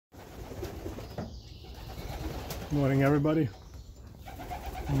Morning, everybody.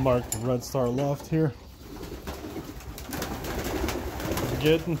 Mark Red Star Loft here.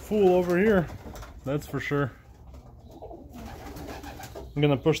 Getting full over here, that's for sure. I'm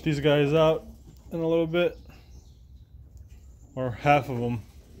gonna push these guys out in a little bit, or half of them,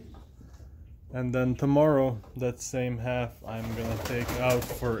 and then tomorrow that same half I'm gonna take out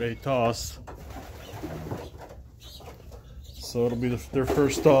for a toss. So it'll be their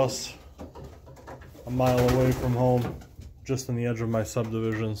first toss a mile away from home, just on the edge of my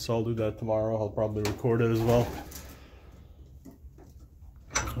subdivision. So I'll do that tomorrow. I'll probably record it as well.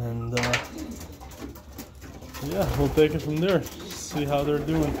 And yeah, we'll take it from there, see how they're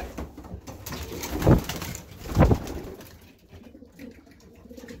doing.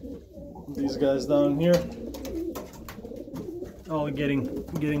 These guys down here all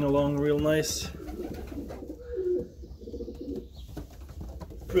getting along real nice.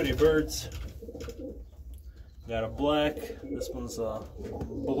 Pretty birds. Got a black, this one's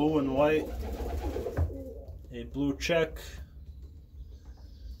blue and white, a blue check,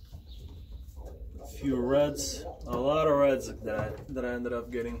 a few reds, a lot of reds that I ended up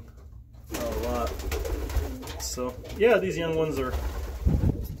getting, a lot. So yeah, these young ones are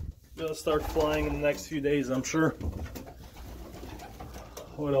gonna start flying in the next few days, I'm sure.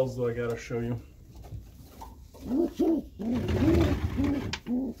 What else do I gotta show you?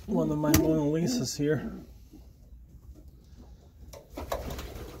 One of my Mona Lisas here.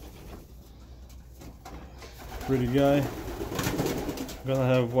 Pretty guy. Gonna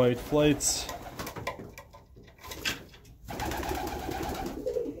have white flights.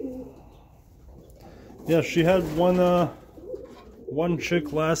 Yeah, she had one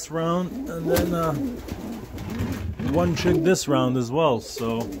chick last round, and then one chick this round as well,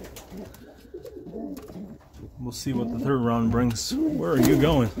 so we'll see what the third round brings. Where are you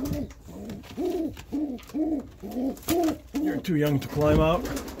going? You're too young to climb out.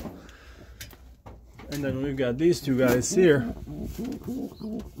 And then we've got these two guys here.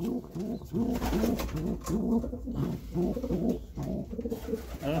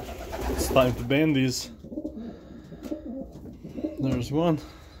 It's time to band these. There's one.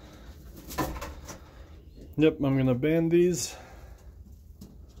 Yep, I'm gonna band these.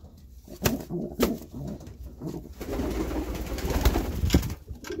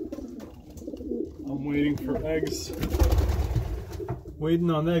 I'm waiting for eggs.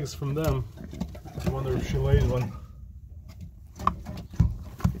 Waiting on eggs from them. I wonder if she laid one.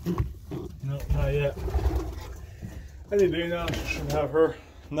 No, not yet. Any day now she should have her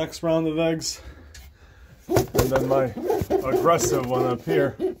next round of eggs. And then my aggressive one up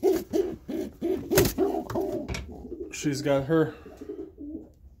here. She's got her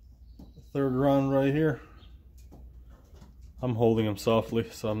third round right here. I'm holding him softly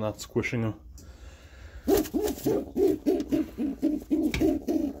so I'm not squishing him.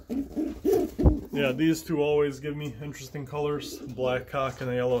 Yeah, these two always give me interesting colors, black cock and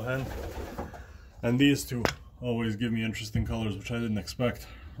a yellow hen. And these two always give me interesting colors, which I didn't expect,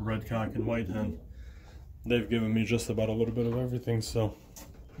 red cock and white hen. They've given me just about a little bit of everything, so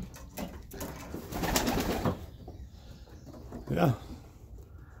yeah.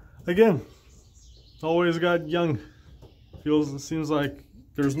 Again, always got young. It seems like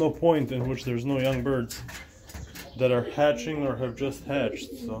there's no point in which there's no young birds that are hatching or have just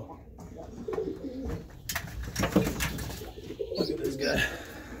hatched, so. Look at this guy.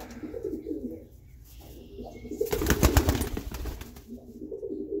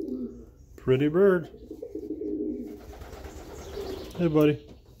 Pretty bird. Hey, buddy.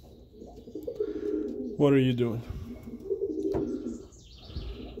 What are you doing?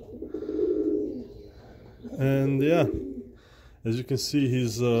 And yeah, as you can see,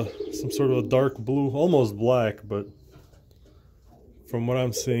 he's some sort of a dark blue, almost black, but from what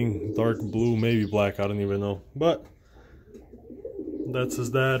I'm seeing, dark blue, maybe black, I don't even know. But that's his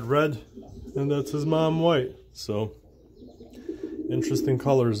dad, red, and that's his mom, white. So, interesting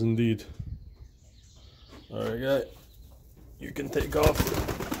colors indeed. Alright, guy, you can take off.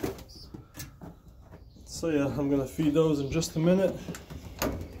 So yeah, I'm gonna feed those in just a minute.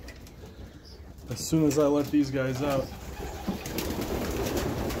 As soon as I let these guys out.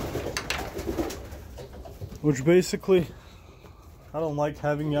 Which basically, I don't like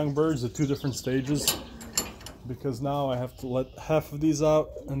having young birds at two different stages, because now I have to let half of these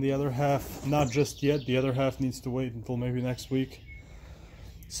out and the other half, not just yet, the other half needs to wait until maybe next week.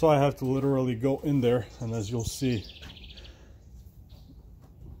 So I have to literally go in there, and as you'll see,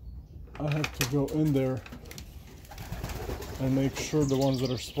 I have to go in there and make sure the ones that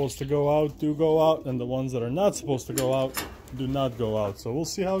are supposed to go out do go out, and the ones that are not supposed to go out do not go out. So we'll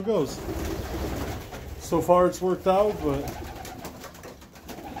see how it goes. So far it's worked out, but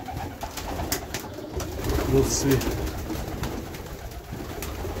we'll see.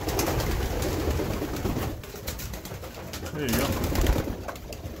 There you go.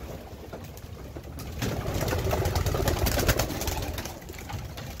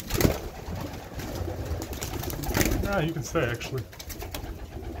 Ah, you can stay actually.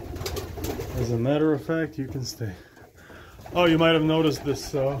 As a matter of fact, you can stay. Oh, you might have noticed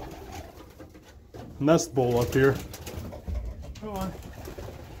this nest bowl up here. Go on.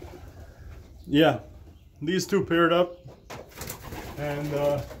 Yeah, these two paired up,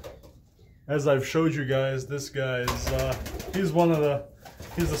 and as I've showed you guys, this guy is he's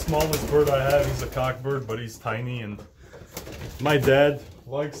the smallest bird I have. He's a cock bird, but he's tiny, and my dad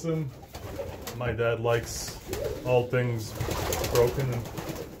likes him. My dad likes all things broken and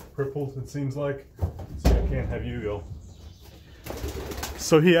crippled, it seems like, so I can't have you go.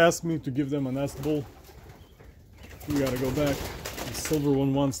 So he asked me to give them a nest bowl. We gotta go back. The silver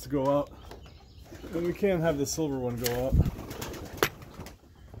one wants to go out, and we can't have the silver one go out.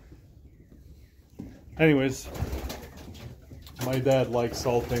 Anyways, my dad likes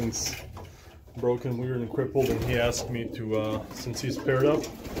all things broken, weird, and crippled, and he asked me to, since he's paired up,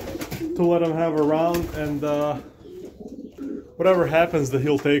 to let him have a round, and whatever happens, that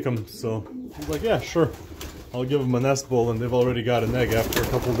he'll take them. So he's like, yeah, sure, I'll give him a nest bowl, and they've already got an egg after a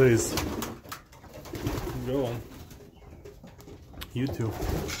couple days. Go on. You too.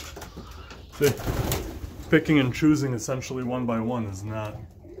 See, picking and choosing essentially one by one is not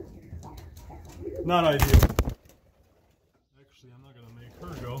ideal. Actually, I'm not gonna make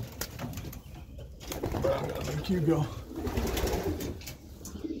her go, but I'm gonna make you go.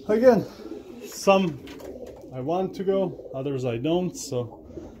 Again, some I want to go, others I don't, so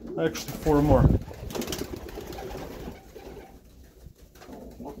actually 4 more.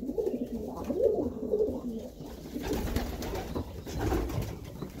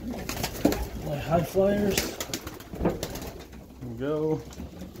 My high flyers. Here we go.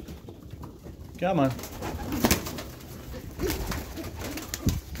 Come on.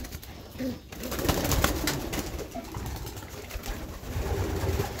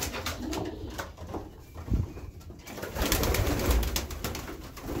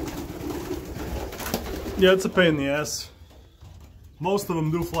 Yeah, it's a pain in the ass. Most of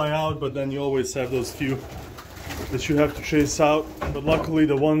them do fly out, but then you always have those few that you have to chase out. But luckily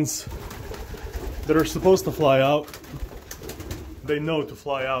the ones that are supposed to fly out, they know to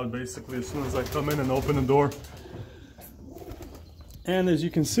fly out basically as soon as I come in and open the door. And as you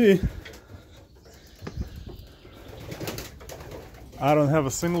can see, I don't have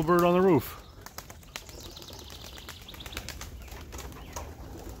a single bird on the roof.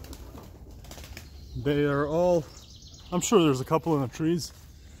 They are all, I'm sure there's a couple in the trees,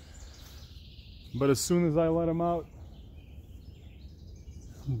 but as soon as I let them out,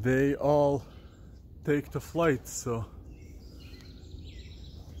 they all take to flight. So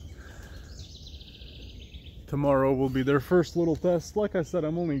tomorrow will be their first little test. Like I said,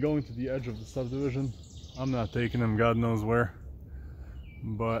 I'm only going to the edge of the subdivision. I'm not taking them God knows where,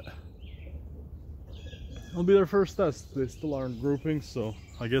 but it'll be their first test. They still aren't grouping, so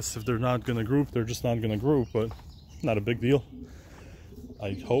I guess if they're not gonna group, they're just not gonna group, but not a big deal.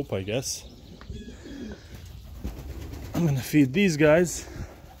 I hope, I guess. I'm gonna feed these guys.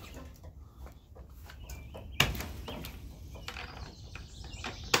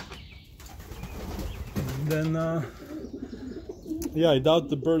 And then, yeah, I doubt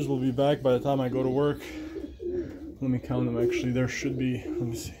the birds will be back by the time I go to work. Let me count them actually. There should be, let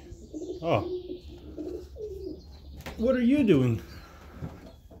me see. Oh. What are you doing?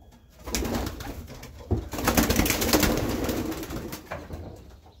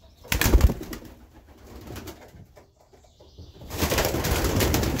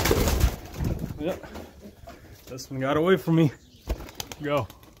 Yep, this one got away from me. Go.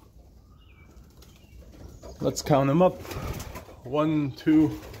 Let's count them up. 1, 2,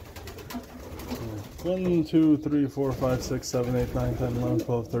 3, 4, 5, 6, 7, 8, 9, 10, 11,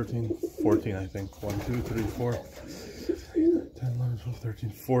 12, 13, 14, I think. 1, 2, 3, 4, 10, 11, 12, 13,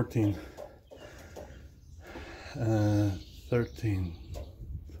 14. 13,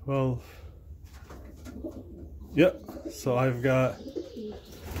 12. Yep, so I've got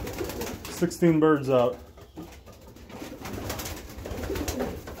 16 birds out.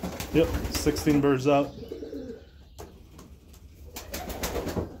 Yep, 16 birds out.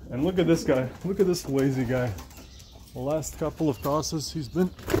 And look at this guy. Look at this lazy guy. The last couple of tosses, he's been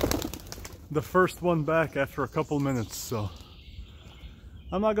the first one back after a couple minutes, so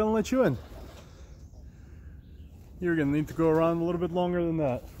I'm not gonna let you in. You're gonna need to go around a little bit longer than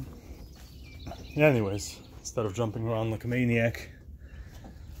that. Anyways, instead of jumping around like a maniac,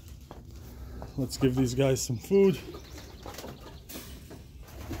 let's give these guys some food.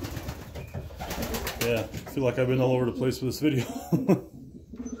 Yeah, I feel like I've been all over the place with this video.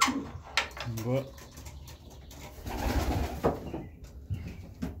 But there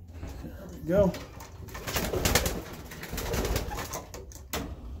we go.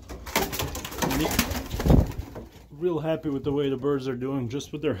 Real happy with the way the birds are doing,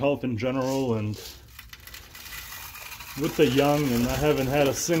 just with their health in general and with the young, and I haven't had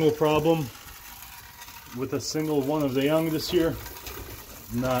a single problem with a single one of the young this year.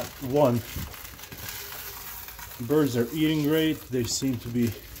 Not one. Birds are eating great. They seem to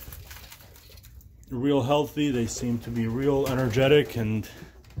be real healthy. They seem to be real energetic, and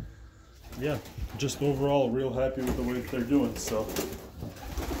yeah, just overall real happy with the way that they're doing. So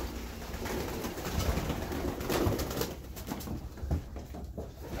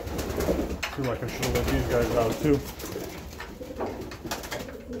I feel like I should have let these guys out too.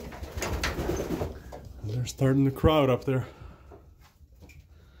 They're starting to crowd up there.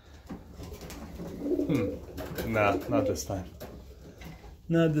 Nah, not this time.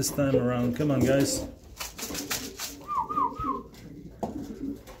 Not this time around. Come on, guys.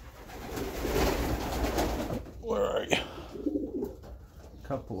 Where are you? A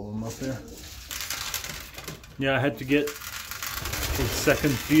couple of them up there. Yeah, I had to get a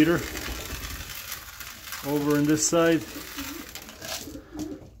second feeder over in this side,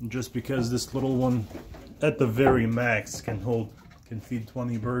 just because this little one at the very max can feed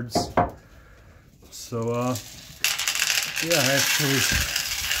 20 birds. So yeah, actually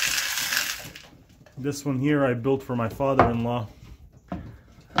this one here I built for my father-in-law,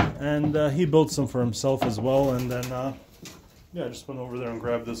 and he built some for himself as well, and then yeah, I just went over there and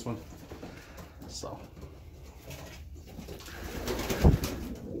grabbed this one. So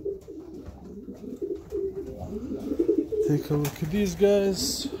take a look at these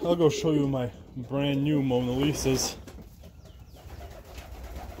guys. I'll go show you my brand new Mona Lisas,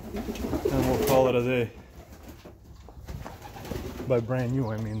 and we'll call it a day. By brand new,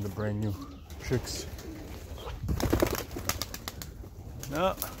 I mean the brand new chicks.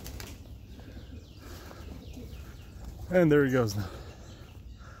 Ah. And there he goes now.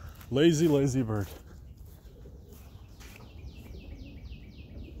 Lazy, lazy bird.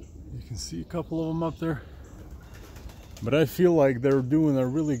 You can see a couple of them up there. But I feel like they're doing a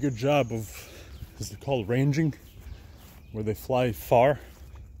really good job of, is it called ranging? Where they fly far.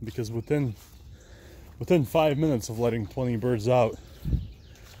 Because within 5 minutes of letting 20 birds out,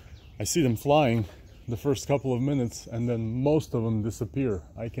 I see them flying the first couple of minutes, and then most of them disappear.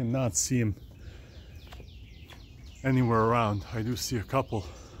 I cannot see them anywhere around. I do see a couple.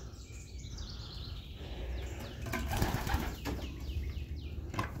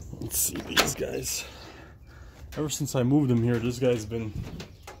 Let's see these guys. Ever since I moved him here, this guy's been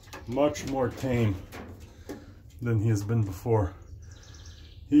much more tame than he has been before.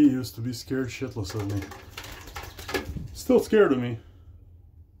 He used to be scared shitless of me. Still scared of me,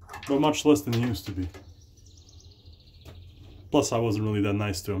 but much less than he used to be. Plus, I wasn't really that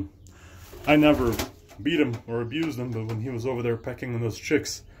nice to him. I never beat him or abused him, but when he was over there pecking on those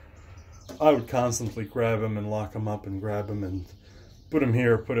chicks, I would constantly grab him and lock him up and grab him and put him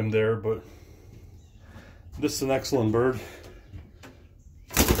here, put him there. But this is an excellent bird.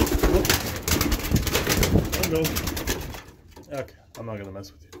 There we go. Okay, I'm not gonna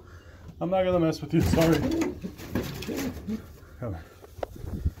mess with you. I'm not gonna mess with you, sorry. Come on.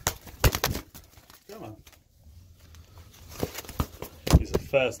 Come on. He's a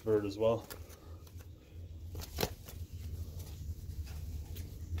fast bird as well.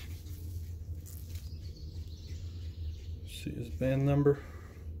 See his band number?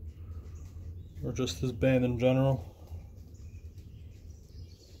 Or just his band in general?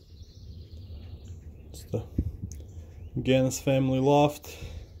 It's the Gannis family loft.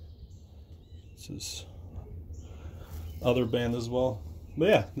 This is other band as well. But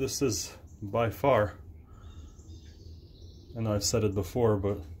yeah, this is by far, I know I've said it before,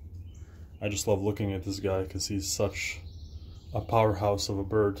 but I just love looking at this guy because he's such a powerhouse of a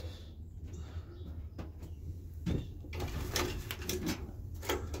bird.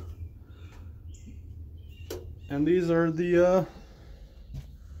 And these are their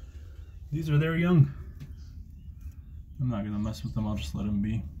young. I'm not gonna mess with them, I'll just let them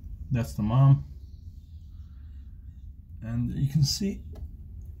be. That's the mom. And you can see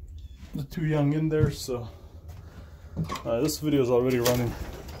the two young in there, so this video is already running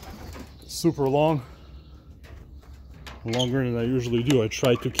super long. Longer than I usually do. I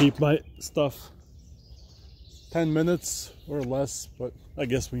try to keep my stuff 10 minutes or less, but I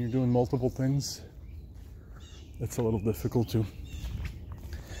guess when you're doing multiple things, it's a little difficult too.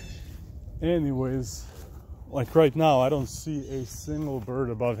 Anyways, like right now, I don't see a single bird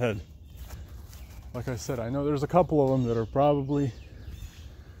above head. Like I said, I know there's a couple of them that are probably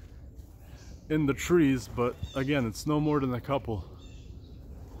in the trees, but again, it's no more than a couple.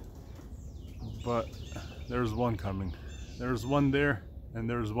 But there's one coming. There's one there, and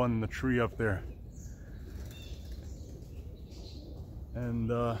there's one in the tree up there.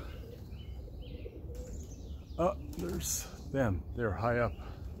 And oh, they're high up.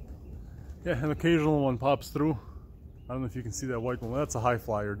 Yeah, an occasional one pops through. I don't know if you can see that white one. That's a high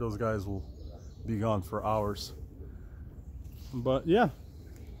flyer. Those guys will be gone for hours. But yeah,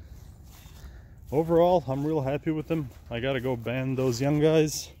 overall, I'm real happy with them. I gotta go ban those young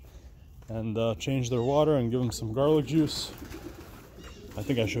guys and change their water and give them some garlic juice. I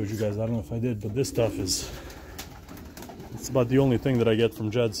think I showed you guys, I don't know if I did, but this stuff is, it's about the only thing that I get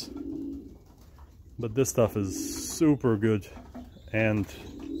from Jed's. But this stuff is super good and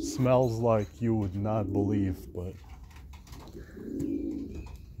smells like you would not believe, but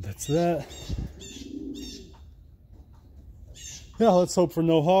that's that. Yeah, let's hope for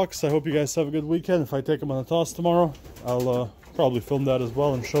no hawks. I hope you guys have a good weekend. If I take them on a toss tomorrow, I'll probably film that as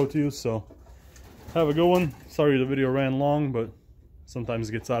well and show it to you. So have a good one. Sorry the video ran long, but sometimes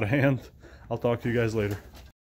it gets out of hand. I'll talk to you guys later.